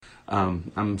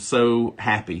I'm so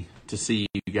happy to see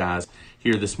you guys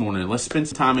here this morning. Let's spend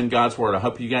some time in God's Word. I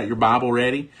hope you got your Bible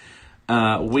ready.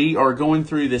 We are going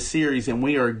through this series and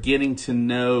we are getting to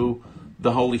know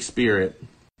the Holy Spirit.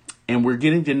 And we're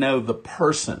getting to know the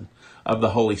person of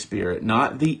the Holy Spirit,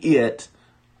 not the it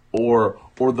or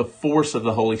the force of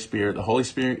the Holy Spirit. The Holy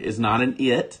Spirit is not an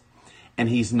it, and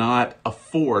he's not a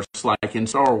force like in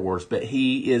Star Wars, but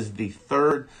he is the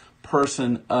third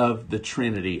person of the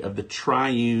Trinity, of the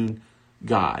triune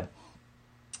God.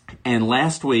 And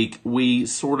last week, we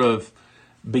sort of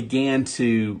began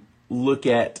to look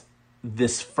at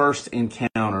this first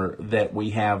encounter that we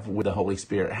have with the Holy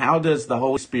Spirit. How does the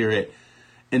Holy Spirit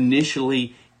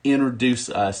initially introduce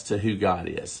us to who God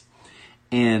is?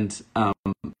 And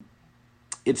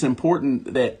it's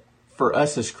important that for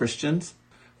us as Christians,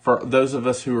 for those of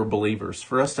us who are believers,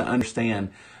 for us to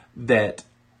understand that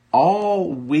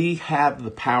all we have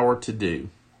the power to do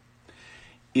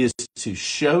is to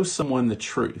show someone the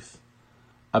truth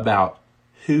about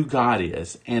who God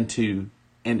is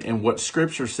and what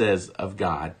Scripture says of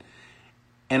God,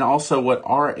 and also what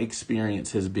our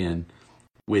experience has been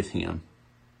with Him.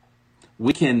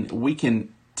 We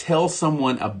can tell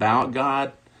someone about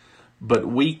God, but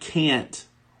we can't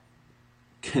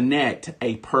connect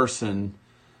a person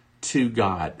to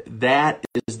God. That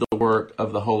is the work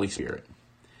of the Holy Spirit.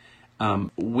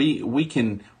 We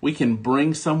can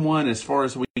bring someone as far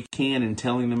as we can in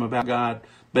telling them about God,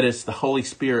 but it's the Holy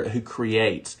Spirit who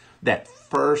creates that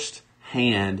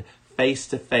first-hand,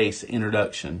 face-to-face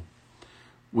introduction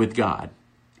with God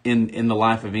in the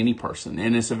life of any person.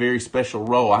 And it's a very special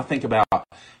role. I think about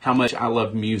how much I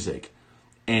love music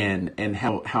and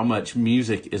how much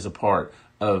music is a part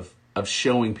of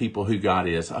showing people who God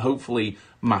is. Hopefully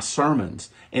my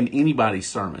sermons and anybody's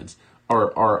sermons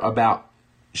are about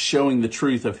showing the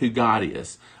truth of who God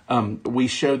is. We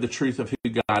show the truth of who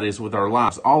God is with our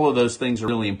lives. All of those things are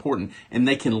really important, and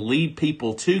they can lead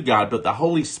people to God. But the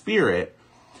Holy Spirit,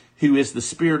 who is the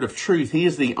Spirit of truth, He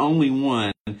is the only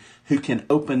one who can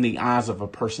open the eyes of a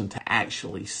person to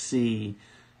actually see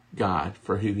God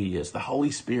for who He is. The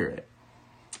Holy Spirit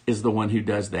is the one who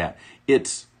does that.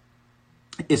 It's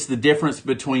the difference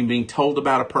between being told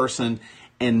about a person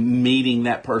and meeting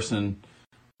that person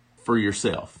for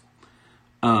yourself.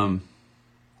 And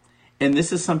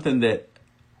this is something that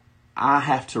I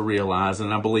have to realize,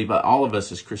 and I believe all of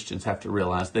us as Christians have to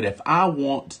realize, that if I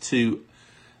want to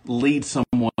lead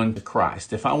someone to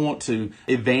Christ, if I want to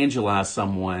evangelize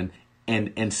someone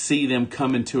and see them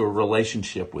come into a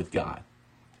relationship with God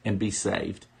and be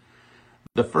saved,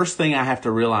 the first thing I have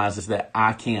to realize is that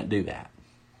I can't do that.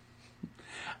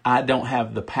 I don't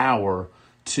have the power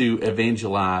to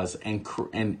evangelize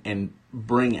and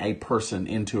bring a person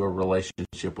into a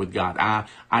relationship with God.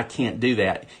 I can't do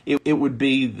that. It would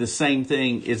be the same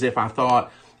thing as if I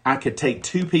thought I could take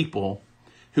two people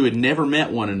who had never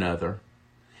met one another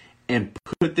and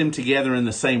put them together in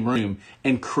the same room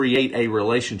and create a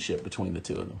relationship between the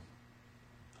two of them.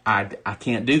 I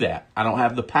can't do that. I don't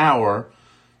have the power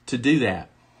to do that.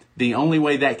 The only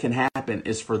way that can happen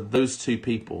is for those two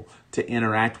people to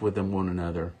interact with one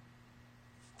another,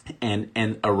 and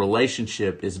a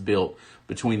relationship is built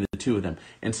between the two of them.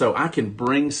 And so I can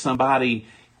bring somebody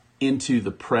into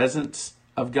the presence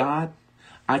of God.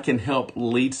 I can help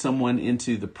lead someone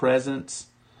into the presence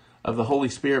of the Holy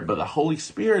Spirit, but the Holy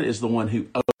Spirit is the one who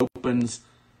opens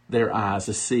their eyes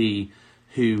to see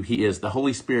who He is. The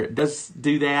Holy Spirit does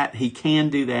do that. He can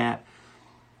do that.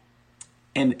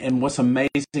 And what's amazing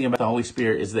about the Holy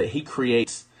Spirit is that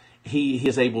He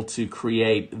is able to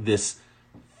create this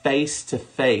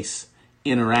face-to-face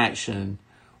interaction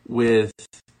with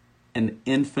an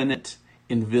infinite,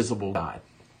 invisible God.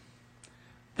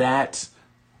 That's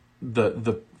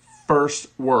the first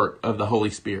work of the Holy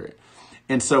Spirit.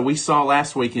 And so we saw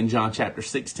last week in John chapter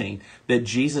 16 that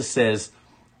Jesus says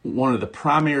one of the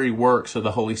primary works of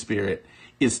the Holy Spirit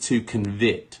is to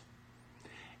convict.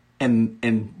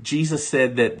 And Jesus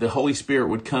said that the Holy Spirit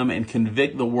would come and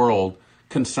convict the world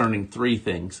concerning three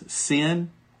things: sin,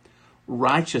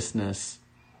 righteousness,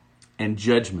 and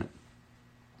judgment.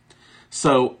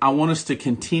 So I want us to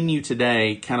continue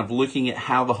today kind of looking at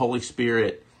how the Holy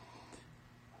Spirit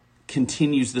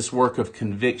continues this work of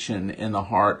conviction in the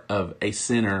heart of a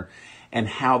sinner, and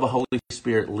how the Holy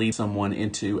Spirit leads someone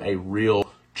into a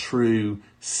real, true,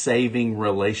 saving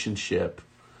relationship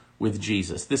with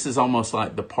Jesus. This is almost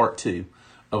like the part two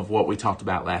of what we talked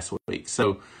about last week.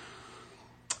 So,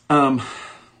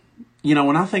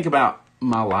 when I think about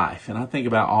my life, and I think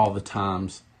about all the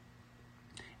times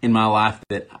in my life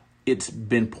that it's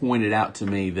been pointed out to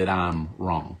me that I'm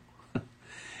wrong.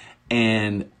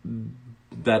 And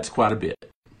that's quite a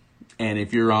bit. And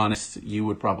if you're honest, you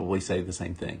would probably say the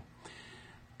same thing.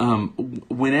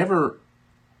 Whenever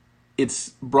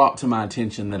it's brought to my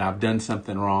attention that I've done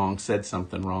something wrong, said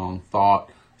something wrong,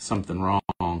 thought something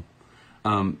wrong,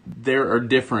 there are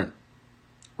different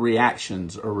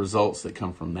reactions or results that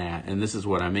come from that. And this is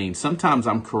what I mean. Sometimes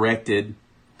I'm corrected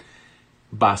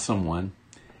by someone.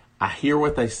 I hear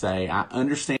what they say. I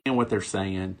understand what they're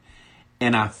saying.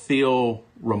 And I feel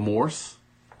remorse,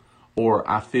 or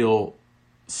I feel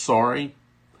sorry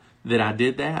that I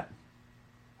did that.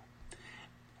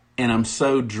 And I'm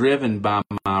so driven by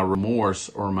my remorse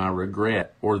or my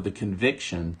regret or the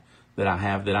conviction that I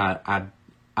have that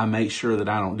I make sure that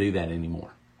I don't do that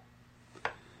anymore.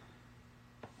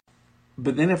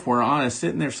 But then if we're honest,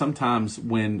 sitting there sometimes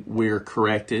when we're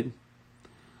corrected,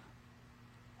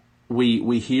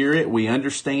 we hear it, we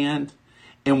understand,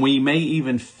 and we may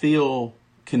even feel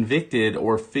convicted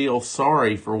or feel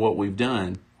sorry for what we've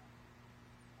done,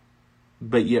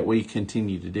 but yet we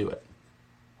continue to do it.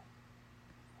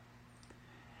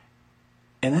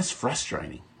 And that's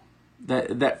frustrating.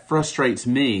 That frustrates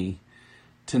me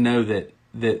to know that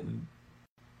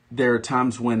there are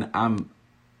times when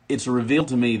it's revealed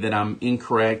to me that I'm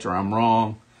incorrect or I'm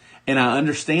wrong, and I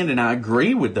understand and I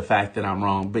agree with the fact that I'm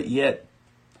wrong, but yet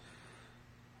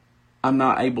I'm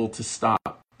not able to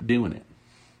stop doing it.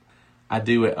 I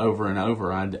do it over and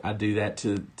over. I do that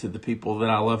to the people that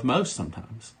I love most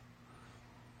sometimes.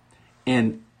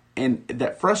 And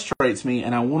that frustrates me,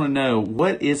 and I want to know,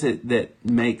 what is it that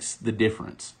makes the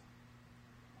difference?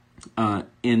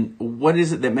 In what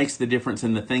is it that makes the difference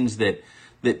in the things that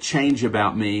change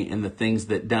about me and the things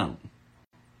that don't?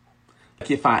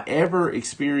 Like, if I ever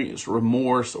experience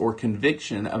remorse or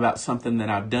conviction about something that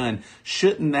I've done,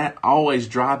 shouldn't that always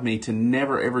drive me to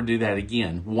never ever do that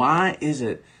again? Why is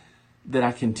it that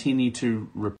I continue to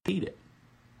repeat it?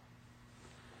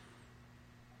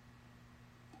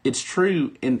 It's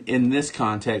true in this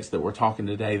context that we're talking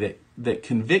today that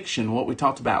conviction, what we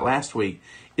talked about last week,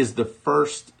 is the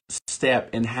first step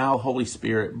in how Holy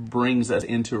Spirit brings us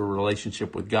into a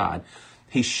relationship with God.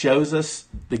 He shows us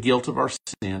the guilt of our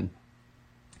sin,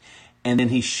 and then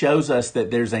he shows us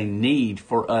that there's a need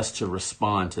for us to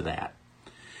respond to that.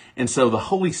 And so the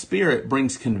Holy Spirit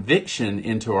brings conviction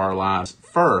into our lives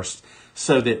first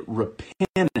so that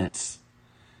repentance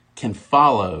can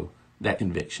follow that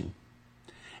conviction.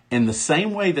 In the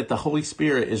same way that the Holy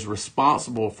Spirit is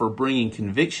responsible for bringing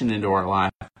conviction into our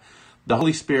life, the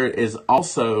Holy Spirit is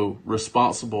also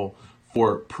responsible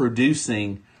for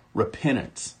producing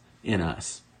repentance in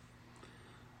us.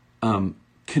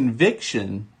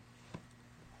 Conviction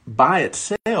by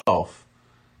itself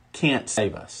can't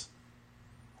save us.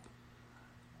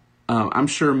 I'm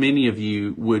sure many of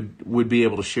you would be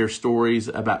able to share stories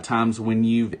about times when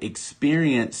you've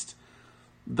experienced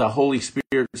the Holy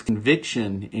Spirit's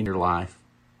conviction in your life,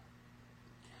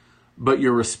 but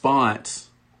your response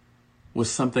was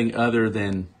something other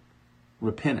than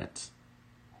repentance.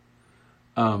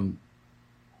 And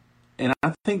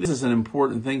I think this is an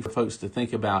important thing for folks to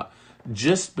think about.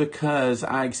 Just because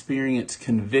I experience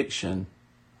conviction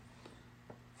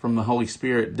from the Holy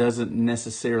Spirit doesn't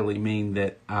necessarily mean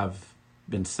that I've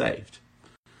been saved.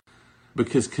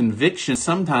 Because conviction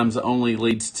sometimes only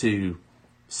leads to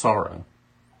sorrow.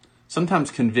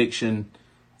 Sometimes conviction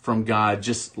from God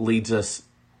just leads us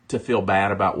to feel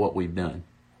bad about what we've done.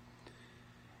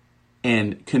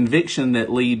 And conviction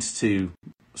that leads to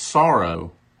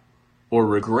sorrow or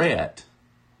regret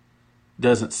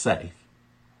doesn't save.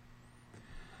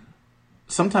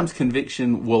 Sometimes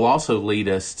conviction will also lead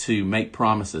us to make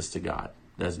promises to God,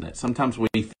 doesn't it? Sometimes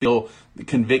we feel the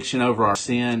conviction over our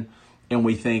sin, and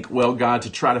we think, well, God,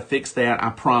 to try to fix that,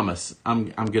 I promise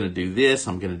I'm going to do this,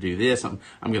 I'm going to do this, I'm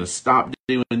going to stop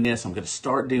doing this, I'm going to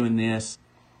start doing this.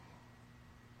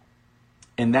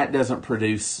 And that doesn't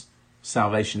produce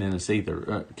salvation in us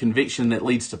either. Conviction that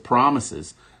leads to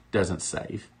promises doesn't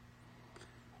save.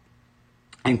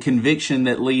 And conviction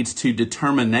that leads to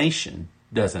determination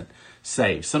doesn't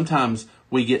save. Sometimes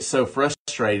we get so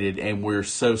frustrated and we're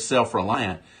so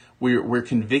self-reliant, we're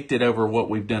convicted over what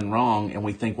we've done wrong, and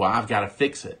we think, well, I've got to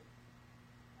fix it.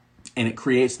 And it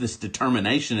creates this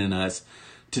determination in us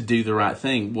to do the right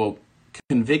thing. Well,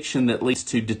 conviction that leads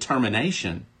to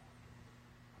determination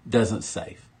doesn't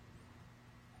save.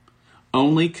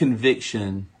 Only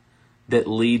conviction that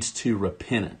leads to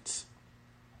repentance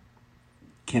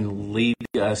can lead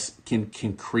us,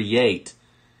 can create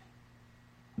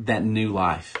that new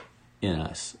life in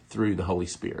us through the Holy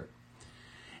Spirit.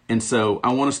 And so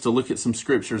I want us to look at some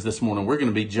scriptures this morning. We're going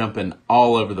to be jumping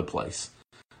all over the place.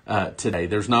 today.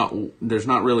 There's not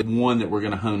really one that we're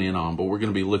going to hone in on, but we're going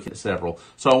to be looking at several.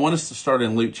 So I want us to start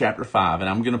in Luke chapter 5, and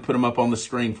I'm going to put them up on the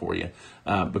screen for you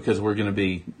because we're going to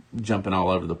be jumping all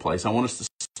over the place. I want us to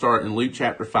start in Luke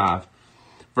chapter 5,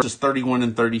 verses 31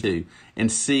 and 32,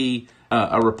 and see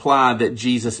a reply that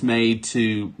Jesus made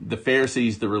to the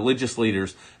Pharisees, the religious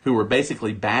leaders, who were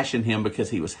basically bashing him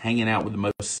because he was hanging out with the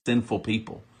most sinful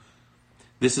people.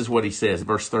 This is what he says,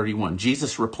 verse 31.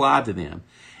 Jesus replied to them,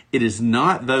 "It is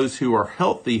not those who are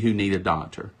healthy who need a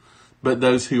doctor, but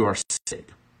those who are sick."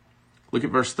 Look at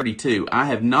verse 32. "I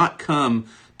have not come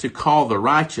to call the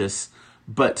righteous,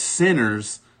 but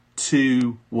sinners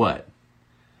to" what?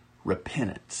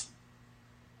 Repentance.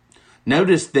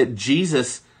 Notice that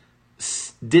Jesus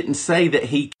didn't say that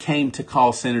he came to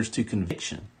call sinners to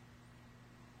conviction.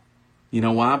 You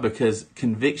know why? Because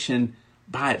conviction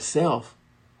by itself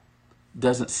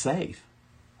doesn't save.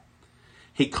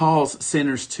 He calls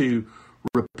sinners to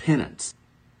repentance.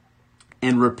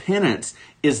 And repentance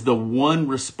is the one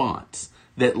response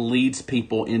that leads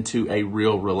people into a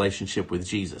real relationship with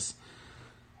Jesus.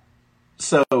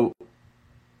 So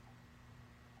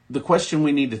the question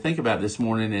we need to think about this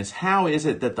morning is, how is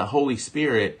it that the Holy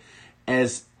Spirit,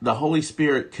 as the Holy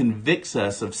Spirit convicts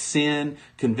us of sin,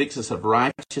 convicts us of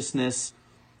righteousness,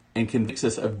 and convicts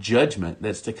us of judgment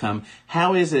that's to come,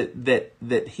 how is it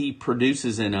that he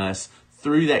produces in us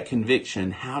through that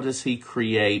conviction? How does he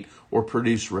create or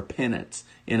produce repentance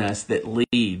in us that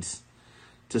leads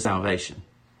to salvation?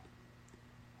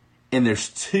 And there's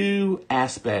two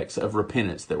aspects of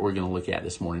repentance that we're going to look at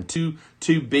this morning.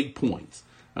 Two big points.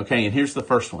 Okay, and here's the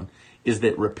first one, is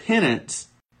that repentance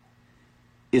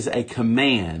is a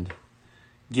command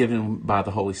given by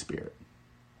the Holy Spirit.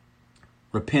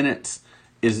 Repentance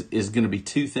is going to be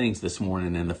two things this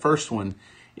morning. And the first one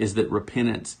is that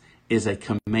repentance is a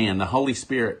command. The Holy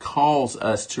Spirit calls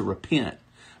us to repent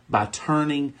by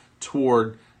turning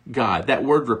toward God. That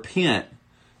word repent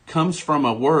comes from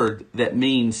a word that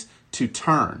means to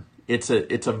turn. It's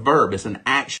a verb. It's an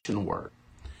action word.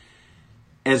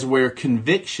 As where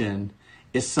conviction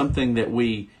is something that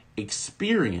we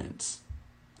experience,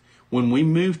 when we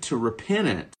move to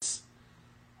repentance,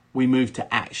 we move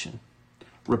to action.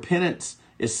 Repentance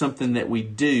is something that we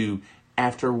do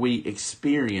after we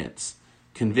experience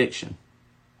conviction.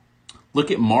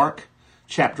 Look at Mark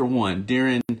chapter 1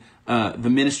 during the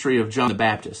ministry of John the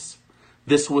Baptist.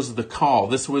 This was the call.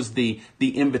 This was the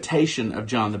invitation of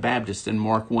John the Baptist in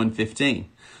Mark 1:15.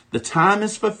 "The time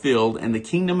is fulfilled and the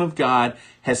kingdom of God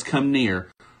has come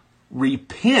near.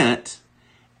 Repent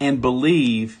and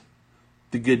believe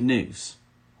the good news."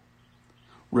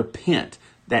 Repent,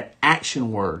 that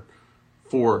action word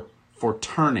for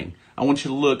turning. I want you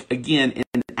to look again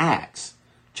in Acts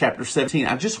chapter 17.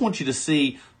 I just want you to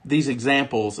see these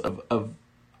examples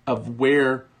of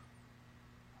where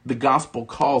the gospel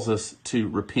calls us to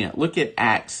repent. Look at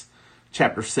Acts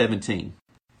chapter 17,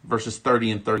 verses 30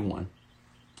 and 31.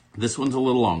 This one's a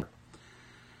little longer.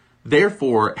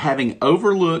 "Therefore, having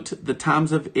overlooked the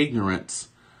times of ignorance,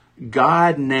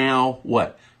 God now"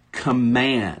 what?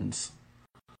 "Commands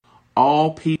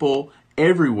all people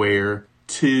everywhere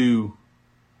to"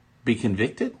 be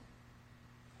convicted?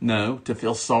 No. To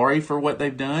feel sorry for what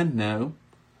they've done? No.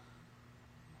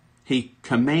 He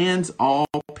commands all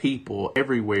people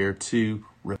everywhere to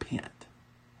repent.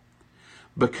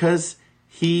 Because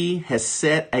he has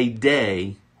set a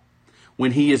day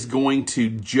when he is going to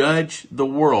judge the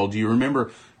world. Do you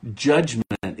remember? Judgment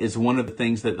is one of the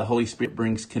things that the Holy Spirit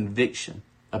brings conviction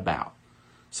about.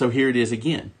 So here it is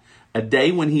again. A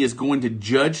day when he is going to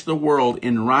judge the world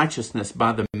in righteousness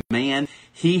by the man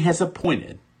he has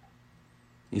appointed.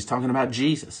 He's talking about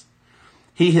Jesus.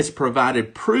 He has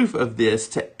provided proof of this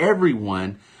to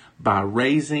everyone by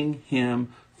raising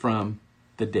him from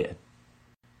the dead.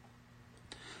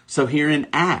 So here in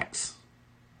Acts,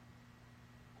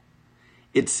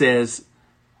 it says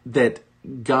that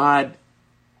God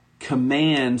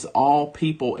commands all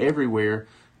people everywhere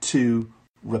to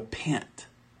repent.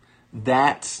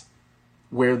 That's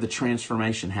where the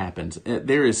transformation happens.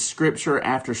 There is scripture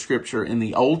after scripture in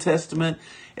the Old Testament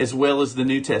as well as the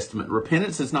New Testament.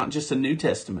 Repentance is not just a New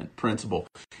Testament principle.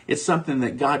 It's something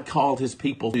that God called his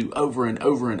people to over and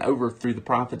over and over through the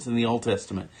prophets in the Old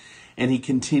Testament. And he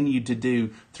continued to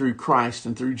do through Christ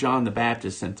and through John the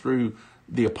Baptist and through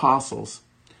the apostles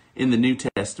in the New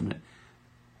Testament.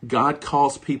 God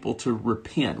calls people to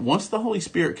repent. Once the Holy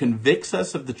Spirit convicts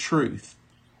us of the truth,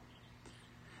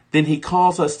 then he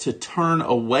calls us to turn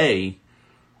away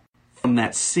from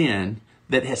that sin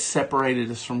that has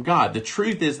separated us from God. The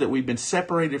truth is that we've been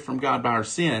separated from God by our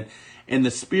sin. And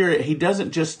the Spirit, he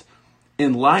doesn't just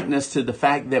enlighten us to the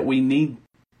fact that we need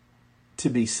to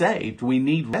be saved. We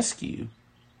need rescue.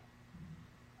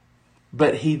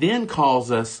 But he then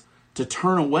calls us to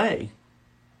turn away.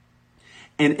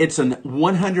 And it's a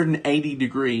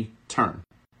 180-degree turn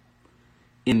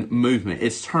in movement.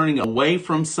 It's turning away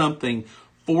from something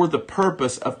for the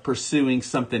purpose of pursuing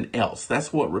something else.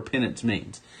 That's what repentance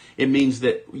means. It means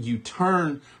that you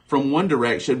turn from one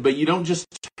direction, but you don't just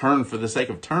turn for the sake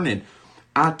of turning.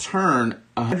 I turn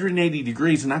 180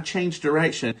 degrees and I change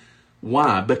direction.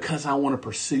 Why? Because I want to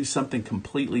pursue something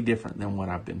completely different than what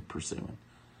I've been pursuing.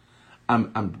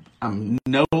 I'm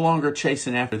no longer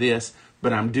chasing after this,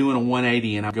 but I'm doing a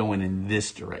 180 and I'm going in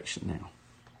this direction now.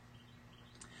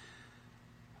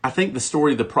 I think the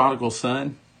story of the prodigal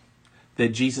son that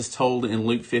Jesus told in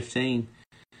Luke 15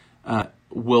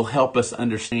 will help us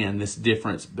understand this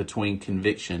difference between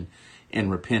conviction and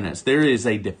repentance. There is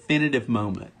a definitive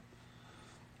moment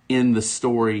in the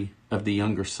story of the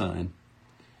younger son.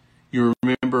 You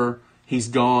remember, he's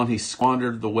gone, he's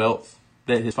squandered the wealth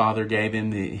that his father gave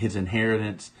him, his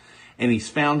inheritance, and he's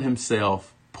found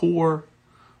himself poor,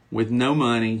 with no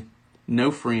money,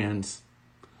 no friends,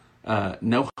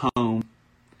 no home,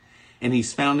 and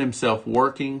he's found himself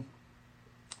working,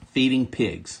 feeding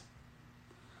pigs.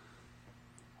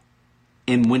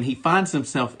 And when he finds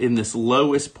himself in this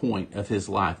lowest point of his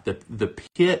life, the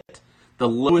pit, the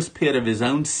lowest pit of his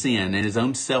own sin and his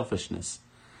own selfishness,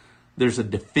 there's a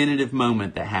definitive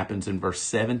moment that happens in verse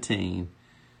 17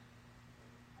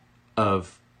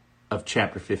 of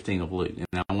chapter 15 of Luke.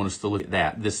 And I want us to look at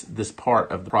that, this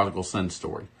part of the prodigal son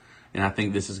story. And I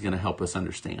think this is going to help us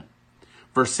understand.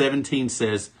 Verse 17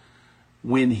 says,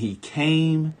 when he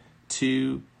came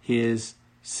to his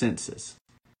senses.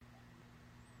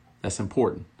 That's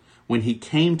important. When he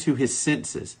came to his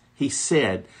senses, he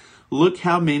said, look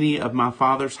how many of my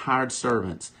father's hired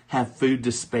servants have food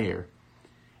to spare.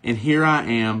 And here I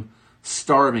am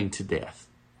starving to death.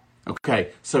 Okay,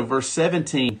 so verse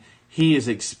 17, he is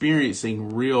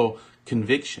experiencing real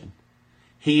conviction.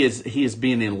 He is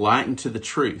being enlightened to the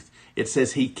truth. It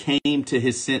says he came to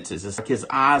his senses. It's like his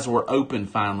eyes were open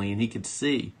finally and he could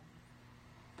see.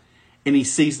 And he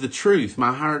sees the truth.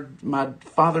 My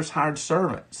father's hired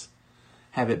servants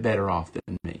have it better off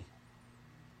than me.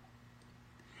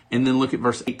 And then look at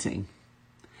verse 18.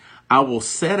 I will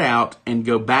set out and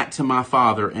go back to my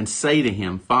father and say to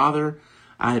him, Father,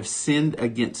 I have sinned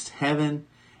against heaven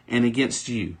and against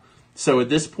you. So at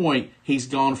this point, he's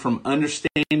gone from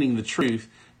understanding the truth.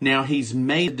 Now he's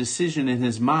made a decision in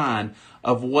his mind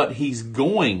of what he's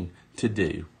going to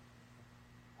do.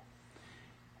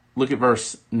 Look at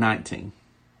verse 19.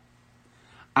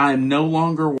 I am no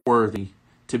longer worthy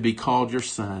to be called your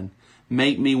son.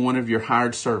 Make me one of your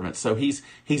hired servants. So he's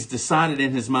decided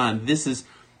in his mind, this is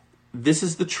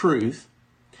the truth,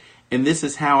 and this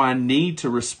is how I need to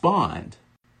respond.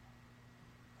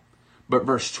 But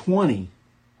verse 20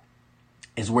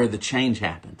 is where the change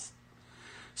happens.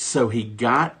 So he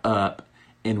got up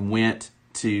and went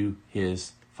to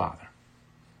his father.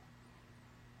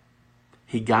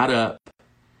 He got up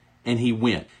and he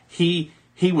went. He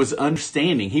was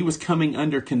understanding. He was coming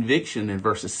under conviction in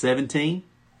verses 17.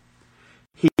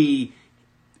 He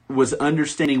was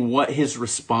understanding what his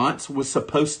response was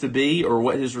supposed to be, or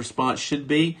what his response should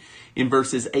be, in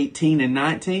verses 18 and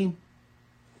 19.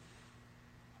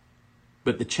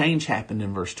 But the change happened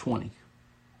in verse 20.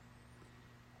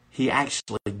 He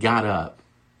actually got up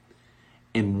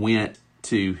and went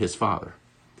to his father.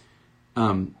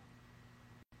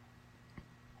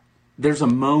 There's a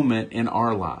moment in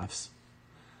our lives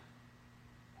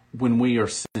when we are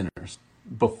sinners,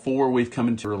 before we've come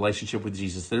into a relationship with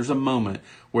Jesus. There's a moment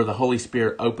where the Holy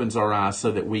Spirit opens our eyes so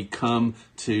that we come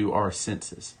to our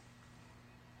senses.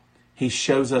 He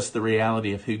shows us the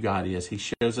reality of who God is. He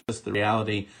shows us the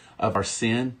reality of our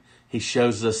sin. He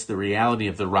shows us the reality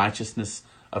of the righteousness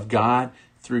of God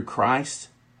through Christ.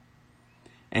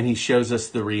 And he shows us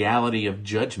the reality of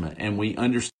judgment. And we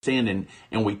understand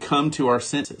and we come to our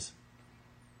senses.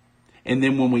 And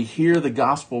then when we hear the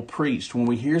gospel preached, when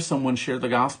we hear someone share the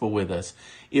gospel with us,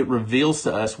 it reveals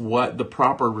to us what the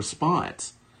proper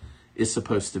response is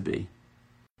supposed to be.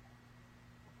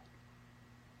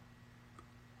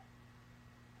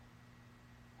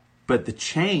 But the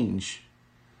change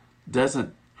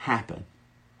doesn't happen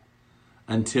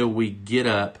until we get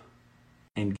up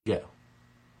and go.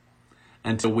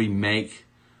 Until we make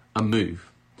a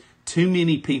move. Too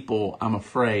many people, I'm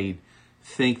afraid,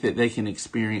 think that they can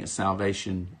experience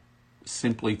salvation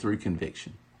simply through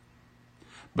conviction.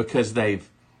 Because they've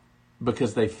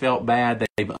felt bad,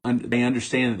 they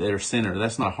understand that they're a sinner.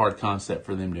 That's not a hard concept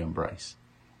for them to embrace.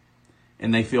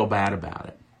 And they feel bad about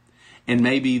it. And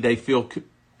maybe they feel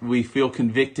we feel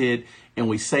convicted and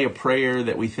we say a prayer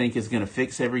that we think is going to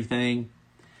fix everything.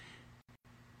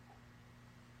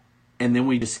 And then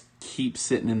we just keep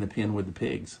sitting in the pen with the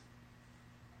pigs.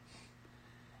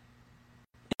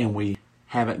 And we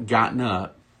haven't gotten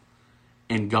up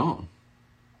and gone.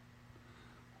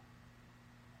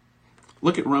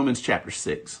 Look at Romans chapter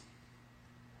 6.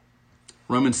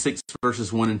 Romans 6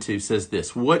 verses 1 and 2 says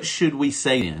this: "What should we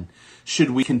say then?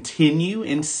 Should we continue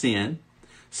in sin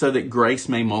so that grace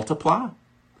may multiply?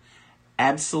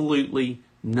 Absolutely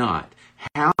not.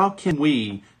 How can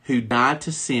we who died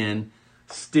to sin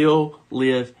still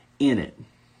live in it?"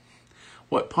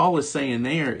 What Paul is saying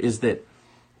there is that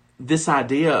this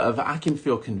idea of I can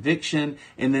feel conviction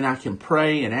and then I can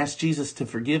pray and ask Jesus to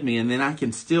forgive me and then I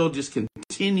can still just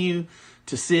continue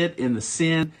to sit in the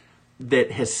sin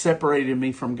that has separated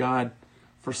me from God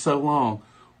for so long.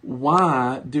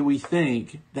 Why do we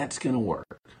think that's going to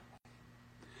work?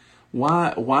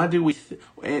 Why do we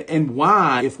and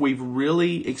why, if we've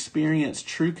really experienced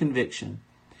true conviction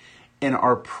and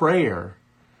our prayer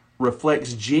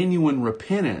reflects genuine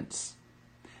repentance,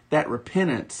 that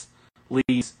repentance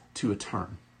leads to a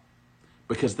turn?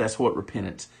 Because that's what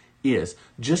repentance is.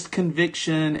 Just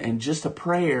conviction and just a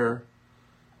prayer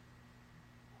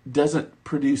doesn't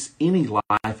produce any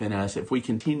life in us if we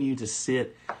continue to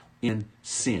sit in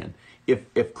sin.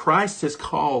 If Christ has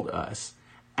called us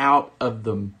out of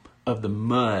the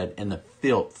mud and the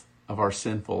filth of our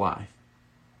sinful life,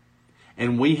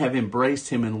 and we have embraced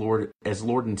him as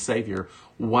Lord and Savior,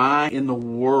 why in the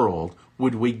world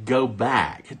would we go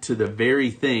back to the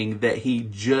very thing that he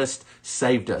just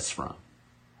saved us from?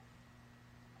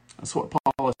 That's what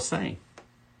Paul is saying.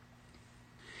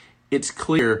 It's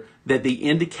clear that the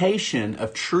indication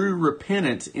of true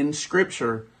repentance in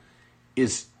Scripture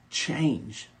is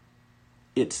change.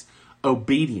 It's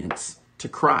obedience to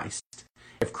Christ.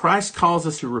 If Christ calls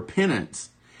us to repentance,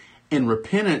 and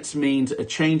repentance means a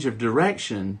change of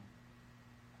direction,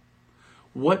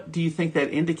 what do you think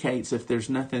that indicates if there's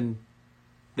nothing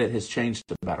that has changed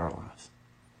about our lives?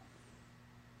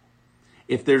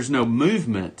 If there's no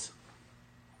movement,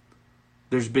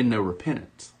 there's been no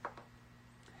repentance.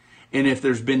 And if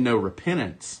there's been no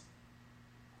repentance,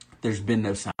 there's been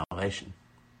no salvation.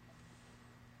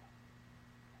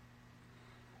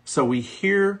 So we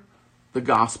hear the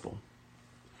gospel,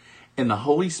 and the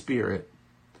Holy Spirit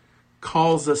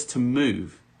calls us to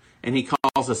move, and he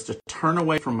calls us to turn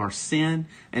away from our sin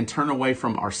and turn away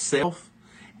from ourself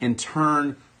and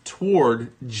turn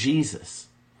toward Jesus,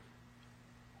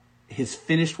 his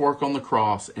finished work on the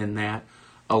cross, and that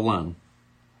alone.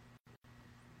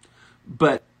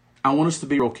 But I want us to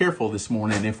be real careful this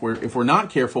morning. If we're not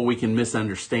careful, we can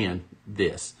misunderstand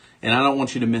this. And I don't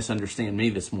want you to misunderstand me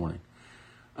this morning.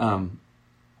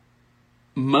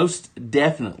 Most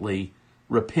definitely,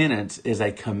 repentance is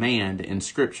a command in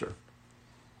Scripture.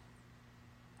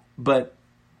 But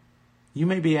you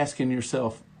may be asking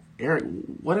yourself, Eric,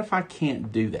 what if I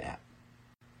can't do that?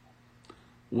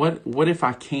 What if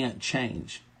I can't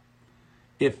change?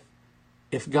 If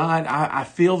God, I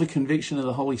feel the conviction of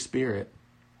the Holy Spirit,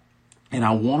 and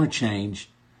I want to change,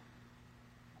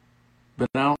 but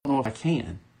I don't know if I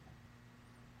can.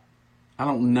 I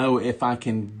don't know if I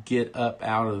can get up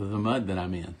out of the mud that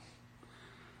I'm in.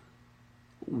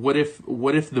 What if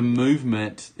the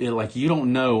movement, like you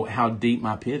don't know how deep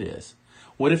my pit is?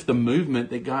 What if the movement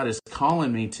that God is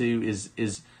calling me to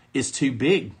is too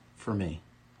big for me?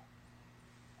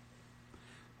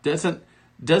 Doesn't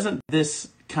this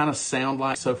kind of sound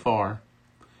like, so far,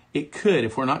 it could,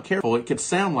 if we're not careful, it could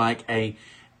sound like a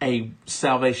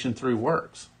salvation through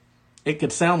works. It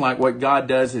could sound like what God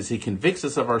does is he convicts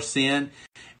us of our sin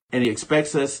and he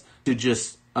expects us to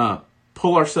just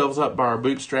pull ourselves up by our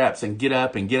bootstraps and get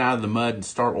up and get out of the mud and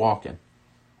start walking.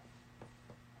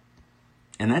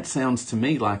 And that sounds to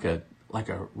me like a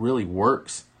really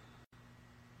works-based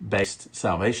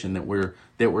salvation, that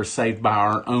we're saved by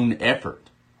our own effort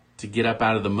to get up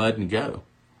out of the mud and go.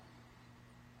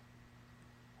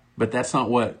 But that's not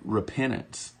what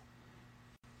repentance,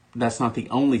 that's not the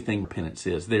only thing repentance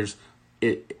is.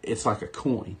 It's like a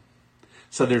coin.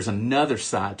 So there's another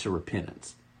side to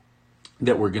repentance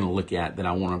that we're going to look at that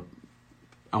I want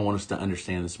us to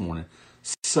understand this morning.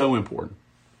 So important.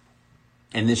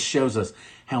 And this shows us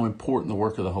how important the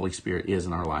work of the Holy Spirit is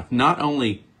in our life. Not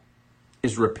only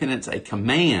is repentance a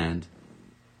command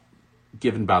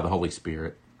given by the Holy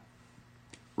Spirit,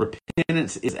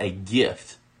 repentance is a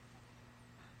gift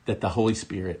that the Holy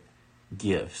Spirit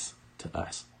gives to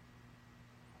us.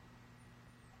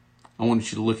 I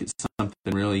want you to look at something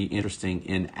really interesting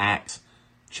in Acts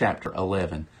chapter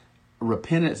 11.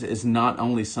 Repentance is not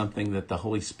only something that the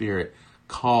Holy Spirit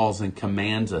calls and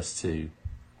commands us to,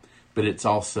 but it's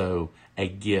also a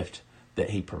gift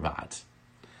that he provides.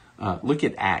 Look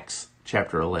at Acts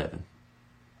chapter 11.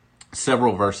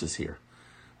 Several verses here,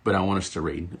 but I want us to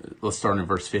read. Let's start in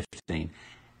verse 15.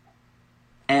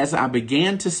 As I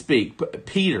began to speak,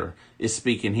 Peter is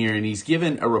speaking here, and he's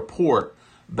given a report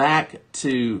back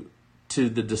to the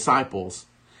disciples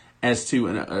as to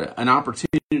an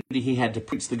opportunity he had to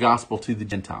preach the gospel to the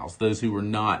Gentiles, those who were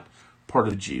not part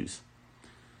of the Jews.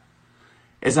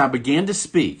 As I began to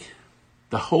speak,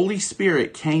 the Holy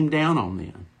Spirit came down on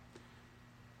them,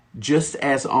 just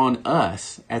as on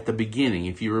us at the beginning.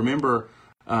 If you remember,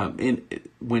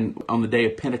 when on the day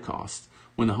of Pentecost,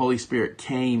 when the Holy Spirit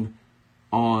came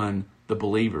on the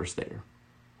believers there,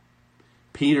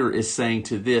 Peter is saying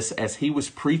to this as he was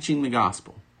preaching the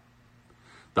gospel.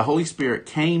 The Holy Spirit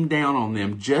came down on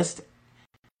them just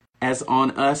as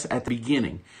on us at the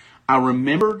beginning. I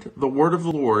remembered the word of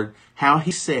the Lord, how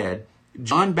he said,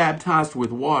 John baptized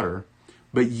with water,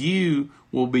 but you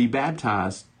will be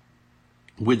baptized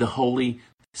with the Holy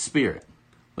Spirit.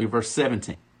 Look at verse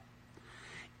 17.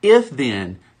 If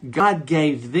then God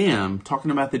gave them,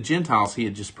 talking about the Gentiles he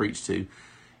had just preached to,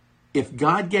 if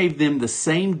God gave them the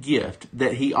same gift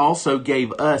that he also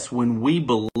gave us when we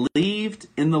believed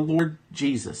in the Lord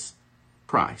Jesus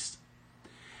Christ,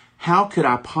 how could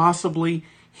I possibly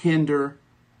hinder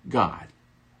God?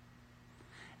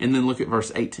 And then look at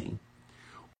verse 18.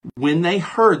 When they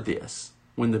heard this,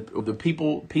 when the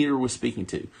people Peter was speaking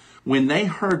to, when they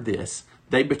heard this,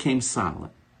 they became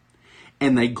silent.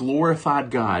 And they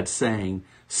glorified God, saying,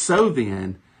 so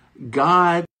then,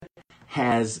 God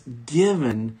has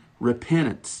given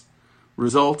repentance,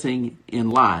 resulting in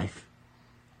life,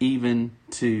 even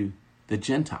to the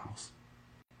Gentiles.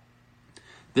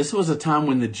 This was a time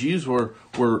when the Jews were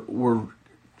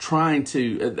trying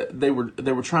to, they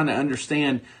were trying to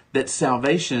understand that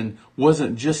salvation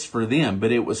wasn't just for them,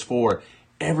 but it was for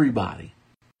everybody.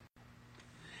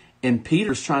 And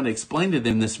Peter's trying to explain to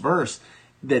them this verse,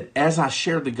 that as I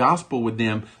shared the gospel with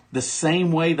them, the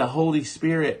same way the Holy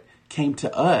Spirit came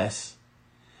to us,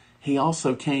 he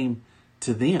also came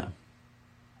to them.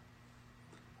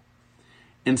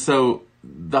 And so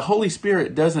the Holy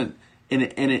Spirit doesn't,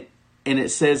 and it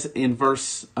says in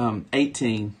verse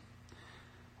 18,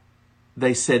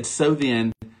 they said, so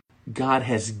then God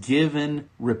has given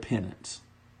repentance,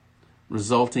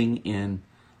 resulting in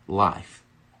life.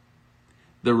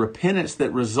 The repentance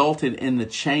that resulted in the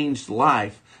changed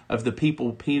life of the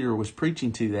people Peter was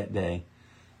preaching to that day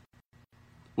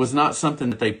was not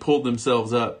something that they pulled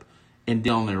themselves up and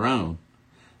did on their own.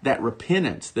 That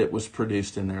repentance that was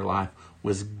produced in their life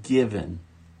was given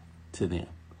to them.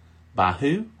 By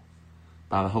who?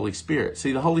 By the Holy Spirit.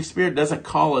 See, the Holy Spirit doesn't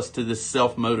call us to this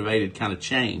self-motivated kind of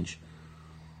change.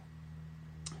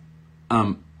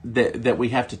 That we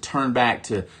have to turn back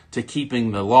to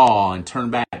keeping the law and turn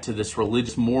back to this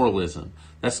religious moralism.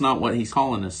 That's not what he's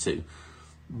calling us to.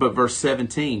 But verse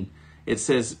 17, it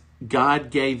says,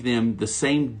 God gave them the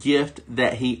same gift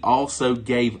that he also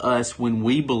gave us when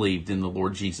we believed in the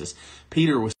Lord Jesus.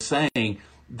 Peter was saying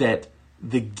that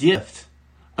the gift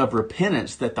of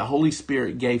repentance that the Holy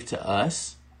Spirit gave to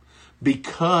us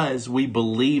because we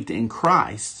believed in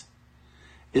Christ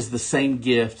is the same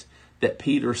gift that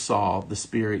Peter saw the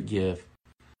Spirit give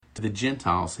to the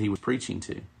Gentiles he was preaching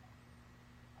to.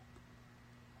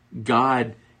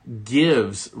 God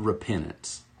gives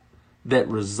repentance that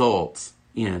results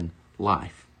in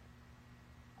life.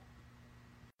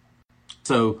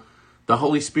 So the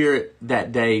Holy Spirit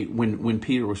that day when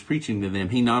Peter was preaching to them,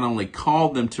 he not only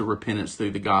called them to repentance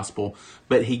through the gospel,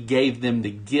 but he gave them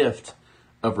the gift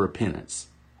of repentance.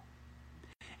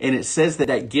 And it says that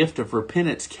that gift of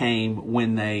repentance came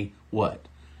when they, what?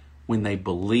 When they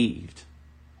believed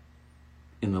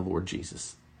in the Lord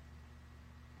Jesus.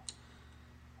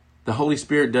 The Holy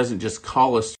Spirit doesn't just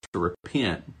call us to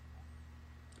repent,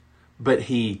 but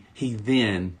he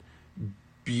then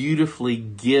beautifully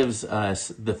gives us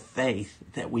the faith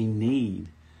that we need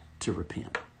to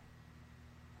repent.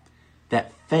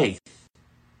 That faith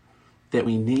that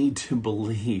we need to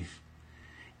believe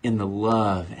in the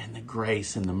love and the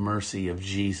grace and the mercy of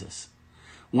Jesus.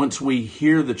 Once we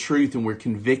hear the truth and we're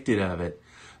convicted of it,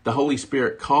 the Holy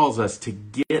Spirit calls us to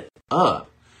get up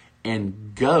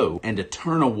and go and to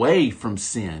turn away from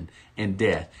sin and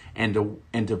death and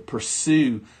to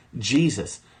pursue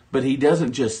Jesus. But he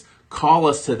doesn't just call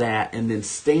us to that and then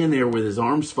stand there with his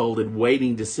arms folded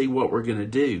waiting to see what we're going to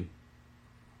do.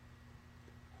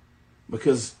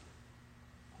 Because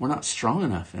we're not strong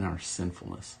enough in our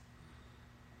sinfulness.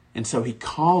 And so he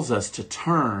calls us to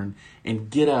turn and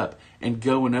get up and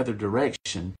go another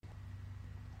direction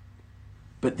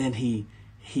But then he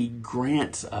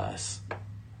grants us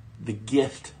the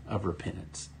gift of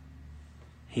repentance.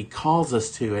 He calls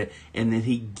us to it, and then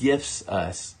he gifts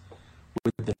us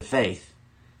with the faith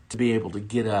to be able to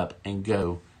get up and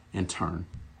go and turn.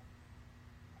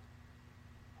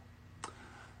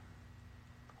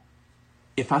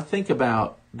 If I think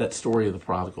about that story of the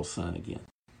prodigal son again,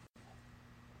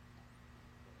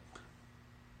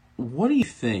 what do you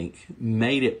think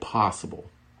made it possible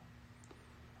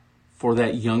for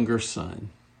that younger son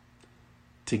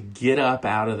to get up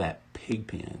out of that pig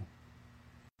pen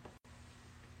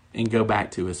and go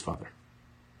back to his father?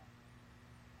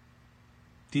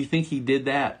 Do you think he did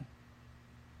that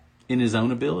in his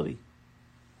own ability?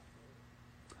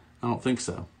 I don't think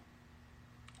so.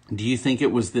 Do you think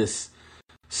it was this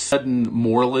sudden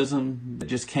moralism that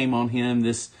just came on him,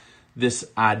 this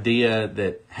idea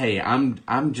that, hey,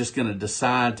 I'm just going to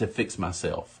decide to fix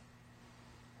myself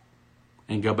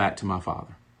and go back to my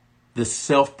father? This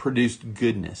self-produced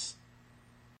goodness.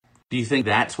 Do you think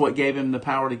that's what gave him the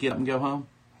power to get up and go home?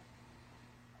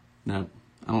 No,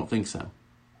 I don't think so.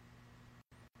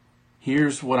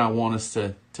 Here's what I want us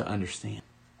to understand.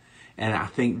 And I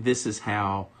think this is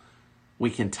how we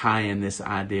can tie in this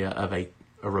idea of a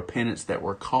repentance that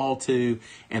we're called to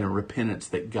and a repentance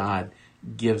that God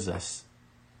gives us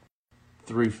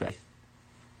through faith.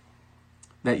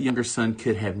 That younger son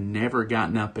could have never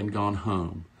gotten up and gone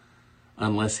home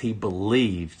unless he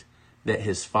believed that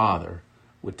his father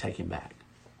would take him back.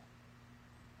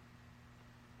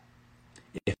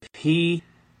 If he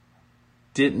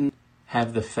didn't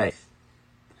have the faith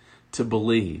to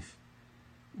believe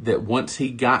that once he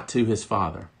got to his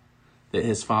father, that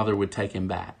his father would take him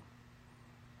back,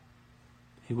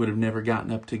 he would have never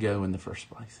gotten up to go in the first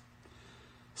place.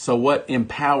 So what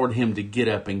empowered him to get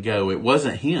up and go? It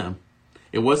wasn't him.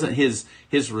 It wasn't his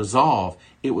resolve.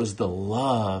 It was the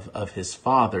love of his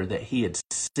father that he had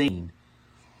seen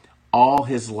all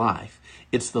his life.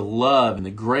 It's the love and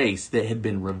the grace that had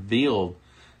been revealed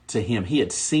to him. He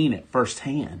had seen it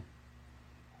firsthand.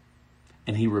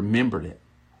 And he remembered it.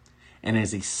 And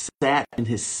as he sat in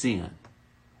his sin,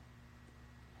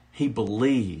 he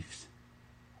believed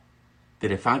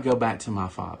that if I go back to my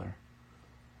father,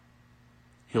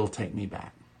 he'll take me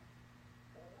back.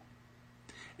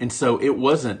 And so it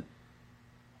wasn't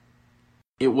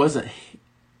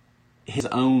his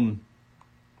own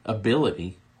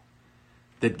ability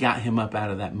that got him up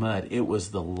out of that mud. It was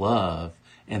the love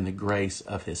and the grace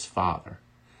of his father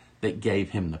that gave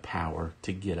him the power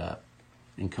to get up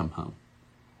and come home.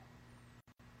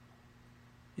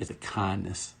 It's the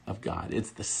kindness of God.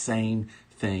 It's the same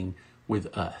thing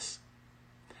with us.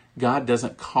 God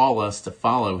doesn't call us to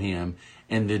follow him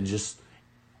and then just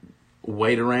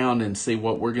wait around and see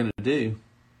what we're going to do.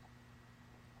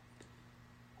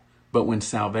 But when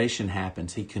salvation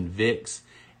happens, he convicts,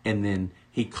 and then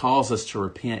he calls us to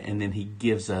repent, and then he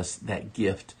gives us that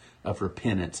gift of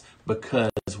repentance because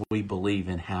we believe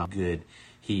in how good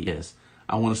he is.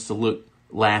 I want us to look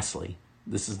lastly.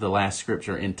 This is the last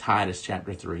scripture in Titus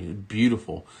chapter 3. A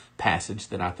beautiful passage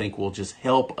that I think will just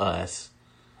help us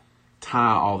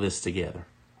tie all this together.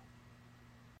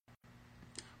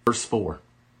 Verse 4.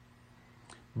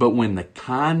 But when the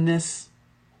kindness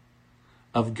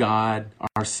of God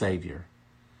our Savior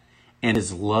and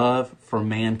his love for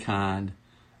mankind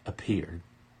appeared,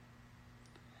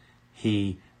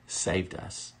 he saved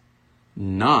us,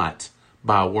 not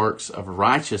by works of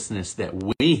righteousness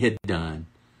that we had done,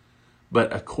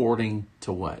 but according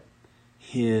to what?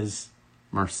 His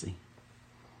mercy.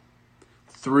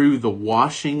 Through the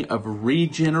washing of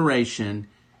regeneration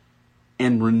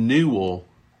and renewal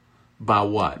by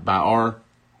what? By our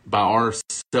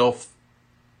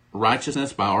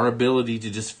self-righteousness, by our ability to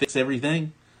just fix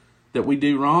everything that we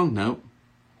do wrong? No.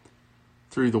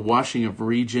 Through the washing of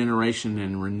regeneration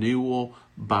and renewal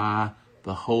by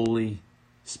the Holy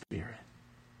Spirit.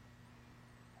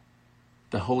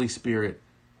 The Holy Spirit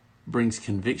brings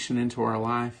conviction into our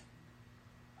life.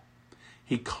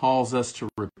 He calls us to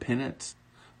repentance,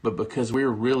 but because we're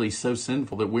really so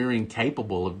sinful that we're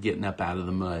incapable of getting up out of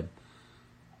the mud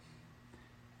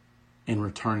and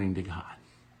returning to God,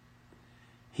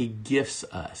 he gifts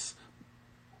us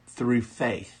through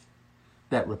faith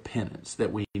that repentance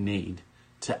that we need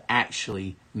to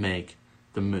actually make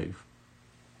the move.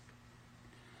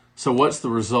 So what's the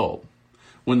result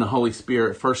when the Holy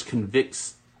Spirit first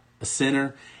convicts a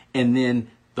sinner and then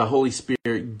the Holy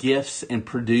Spirit gifts and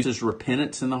produces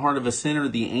repentance in the heart of a sinner?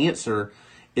 The answer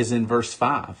is in verse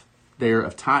 5 there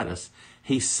of Titus.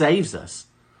 He saves us,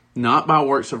 not by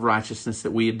works of righteousness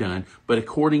that we had done, but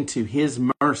according to his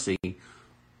mercy,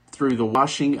 through the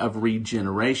washing of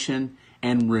regeneration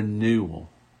and renewal.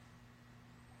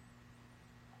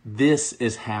 This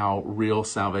is how real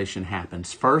salvation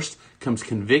happens. First comes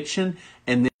conviction,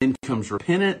 and then comes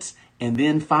repentance, and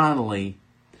then finally,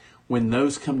 when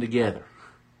those come together,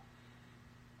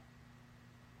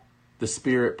 the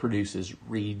Spirit produces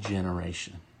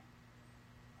regeneration.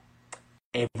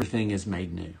 Everything is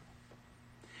made new.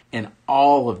 And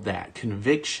all of that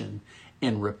conviction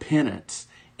and repentance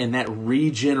and that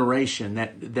regeneration,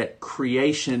 that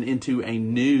creation into a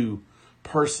new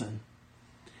person,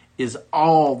 is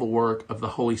all the work of the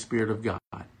Holy Spirit of God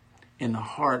in the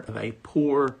heart of a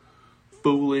poor,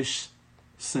 foolish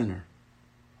sinner,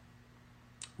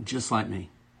 just like me.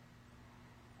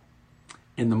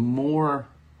 And the more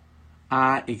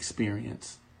I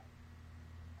experience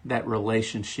that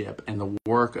relationship and the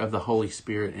work of the Holy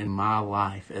Spirit in my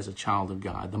life as a child of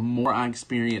God, the more I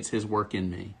experience His work in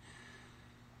me,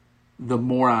 the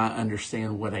more I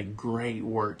understand what a great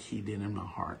work He did in my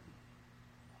heart.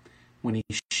 When He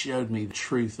showed me the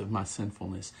truth of my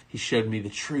sinfulness, He showed me the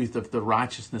truth of the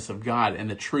righteousness of God and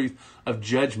the truth of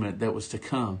judgment that was to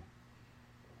come.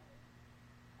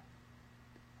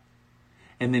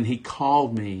 And then He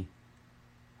called me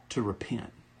to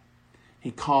repent.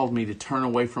 He called me to turn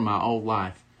away from my old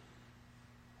life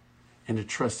and to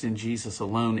trust in Jesus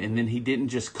alone. And then He didn't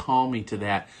just call me to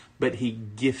that, but He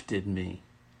gifted me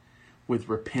with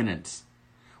repentance,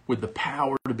 with the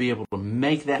power to be able to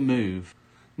make that move,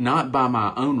 not by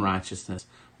my own righteousness,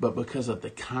 but because of the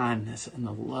kindness and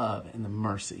the love and the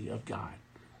mercy of God.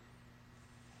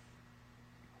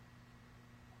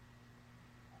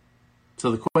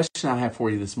 So the question I have for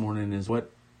you this morning is,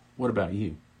 what about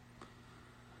you?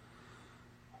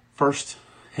 First,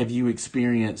 have you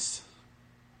experienced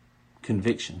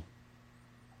conviction?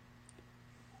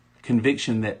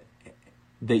 Conviction that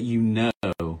you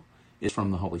know is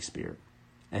from the Holy Spirit,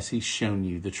 as He's shown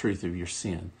you the truth of your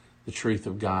sin, the truth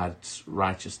of God's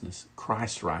righteousness,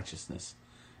 Christ's righteousness,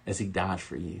 as He died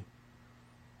for you.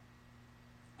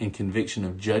 And conviction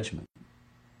of judgment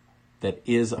that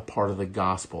is a part of the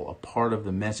gospel. A part of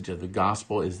the message of the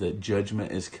gospel is that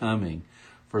judgment is coming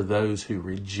for those who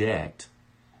reject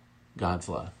God's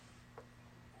love.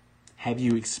 Have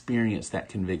you experienced that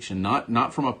conviction?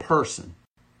 Not from a person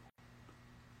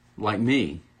like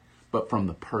me, but from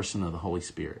the person of the Holy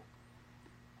Spirit.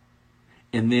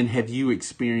 And then have you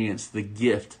experienced the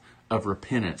gift of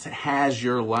repentance? Has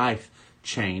your life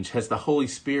changed? Has the Holy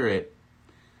Spirit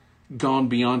gone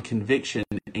beyond conviction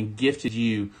and gifted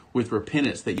you with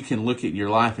repentance that you can look at your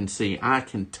life and see, I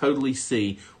can totally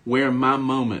see where my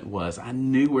moment was. I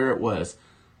knew where it was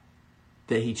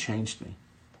that He changed me.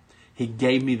 He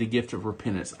gave me the gift of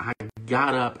repentance. I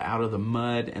got up out of the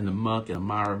mud and the muck and the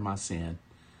mire of my sin,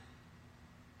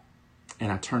 and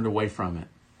I turned away from it.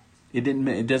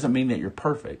 It doesn't mean that you're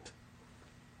perfect,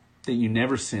 that you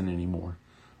never sin anymore,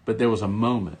 but there was a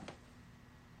moment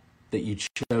that you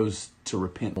chose to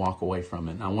repent and walk away from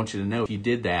it. And I want you to know, if you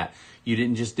did that, you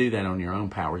didn't just do that on your own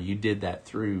power. You did that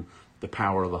through the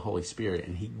power of the Holy Spirit,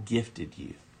 and He gifted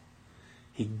you.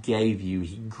 He gave you,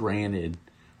 He granted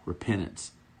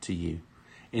repentance to you.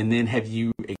 And then have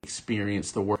you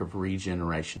experienced the work of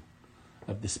regeneration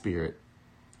of the Spirit?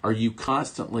 Are you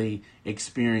constantly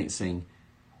experiencing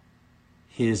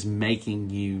His making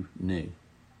you new?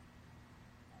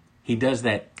 He does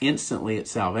that instantly at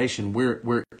salvation.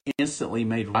 We're instantly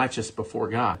made righteous before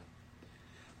God.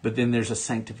 But then there's a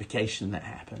sanctification that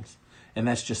happens. And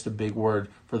that's just a big word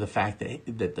for the fact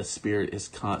that the Spirit is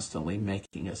constantly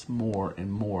making us more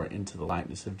and more into the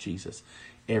likeness of Jesus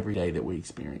every day that we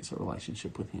experience a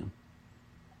relationship with Him.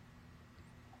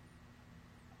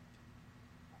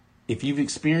 If you've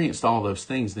experienced all those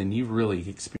things, then you've really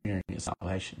experienced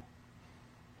salvation.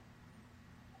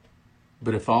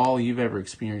 But if all you've ever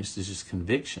experienced is just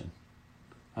conviction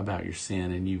about your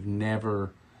sin and you've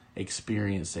never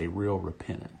experienced a real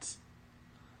repentance,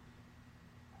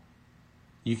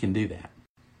 you can do that.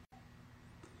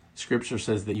 Scripture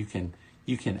says that you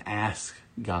can ask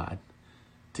God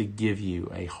to give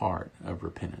you a heart of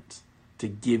repentance, to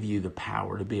give you the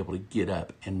power to be able to get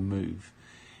up and move.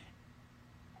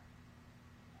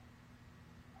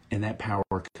 And that power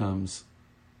comes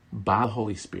by the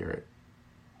Holy Spirit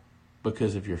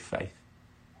because of your faith,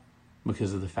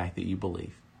 because of the fact that you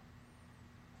believe.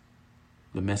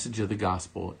 The message of the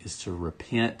gospel is to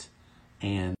repent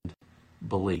and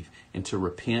believe. And to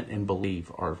repent and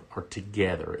believe are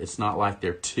together. It's not like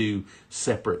they're two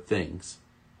separate things.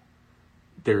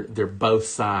 They're both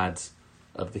sides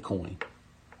of the coin.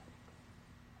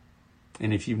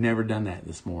 And if you've never done that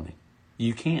this morning,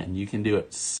 you can do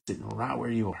it sitting right where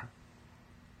you are.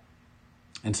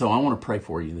 And so I want to pray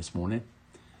for you this morning.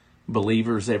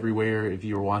 Believers everywhere, if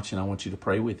you're watching, I want you to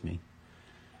pray with me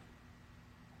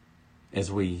as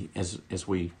we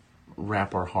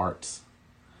wrap our hearts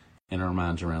and our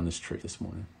minds around this truth this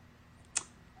morning.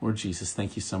 Lord Jesus,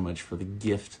 thank you so much for the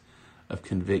gift of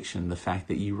conviction, the fact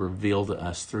that you reveal to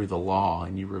us through the law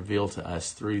and you reveal to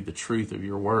us through the truth of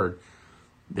your word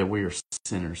that we are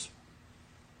sinners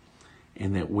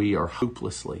and that we are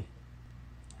hopelessly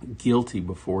guilty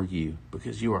before you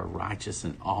because you are righteous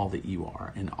in all that you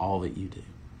are and all that you do.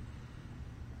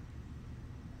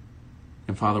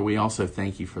 And Father, we also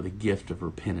thank you for the gift of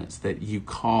repentance, that you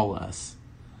call us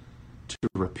to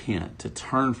repent, to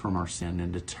turn from our sin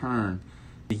and to turn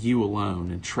to you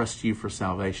alone and trust you for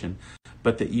salvation,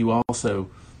 but that you also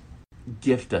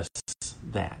gift us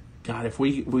that. God, if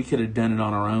we could have done it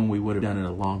on our own, we would have done it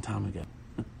a long time ago.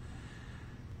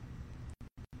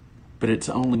 But it's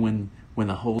only when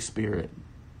the Holy Spirit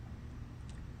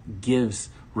gives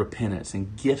repentance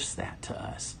and gifts that to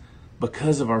us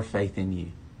because of our faith in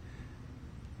you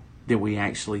that we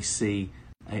actually see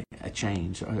a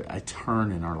change, a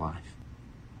turn in our life.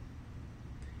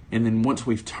 And then once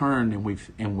we've turned and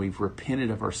we've repented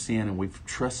of our sin and we've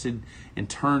trusted and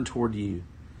turned toward you,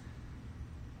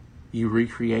 you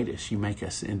recreate us. You make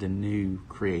us into new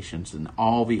creations, and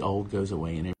all the old goes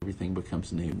away and everything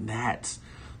becomes new. And that's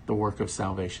the work of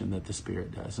salvation that the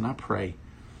Spirit does. And I pray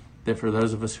that for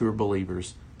those of us who are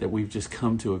believers, that we've just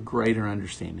come to a greater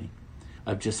understanding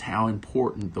of just how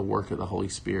important the work of the Holy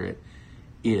Spirit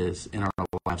is in our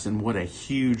lives and what a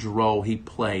huge role he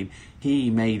played.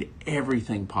 He made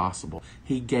everything possible.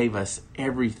 He gave us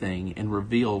everything and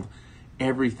revealed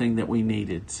everything that we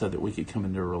needed so that we could come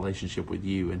into a relationship with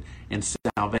you. And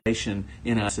salvation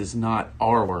in us is not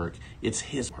our work, it's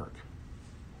his work.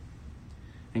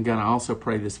 And God, I also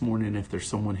pray this morning if there's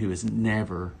someone who has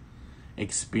never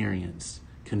experienced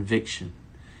conviction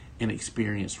and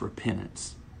experienced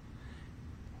repentance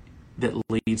that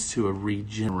leads to a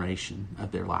regeneration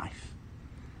of their life,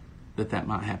 that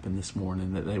might happen this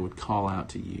morning, that they would call out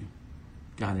to you,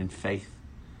 God, in faith,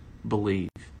 believe,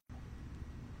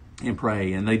 and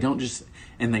pray. And they don't just,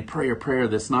 and they pray a prayer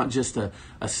that's not just a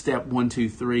step 1, 2,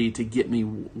 3 to get me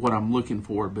what I'm looking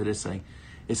for, but it's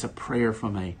a prayer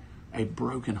from a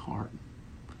broken heart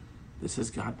that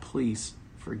says, God, please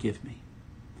forgive me.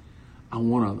 I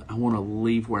want to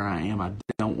leave where I am. I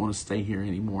don't want to stay here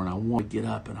anymore, and I want to get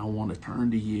up and I want to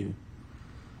turn to you.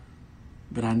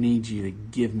 But I need you to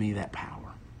give me that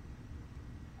power.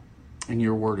 And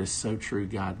your word is so true,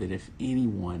 God, that if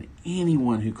anyone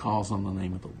who calls on the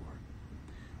name of the Lord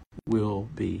will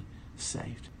be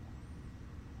saved.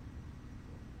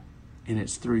 And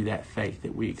it's through that faith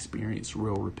that we experience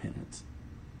real repentance.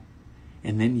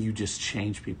 And then you just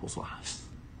change people's lives.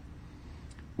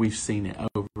 We've seen it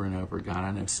over and over, God.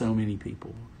 I know so many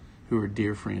people who are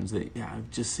dear friends that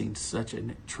I've just seen such a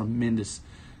tremendous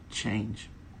change.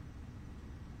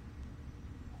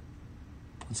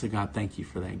 And so, God, thank you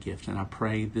for that gift. And I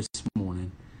pray this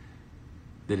morning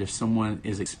that if someone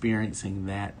is experiencing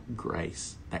that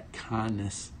grace, that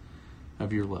kindness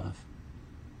of your love,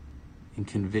 in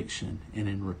conviction and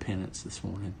in repentance this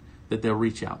morning, that they'll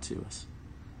reach out to us,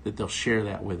 that they'll share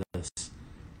that with us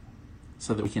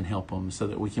so that we can help them, so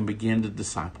that we can begin to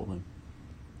disciple them,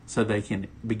 so they can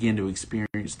begin to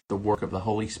experience the work of the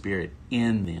Holy Spirit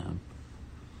in them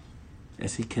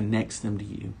as he connects them to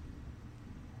you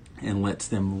and lets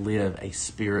them live a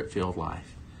Spirit-filled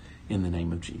life in the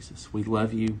name of Jesus. We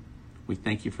love you. We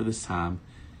thank you for this time.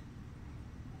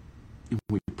 And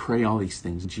we pray all these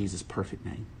things in Jesus' perfect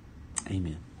name.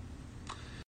 Amen.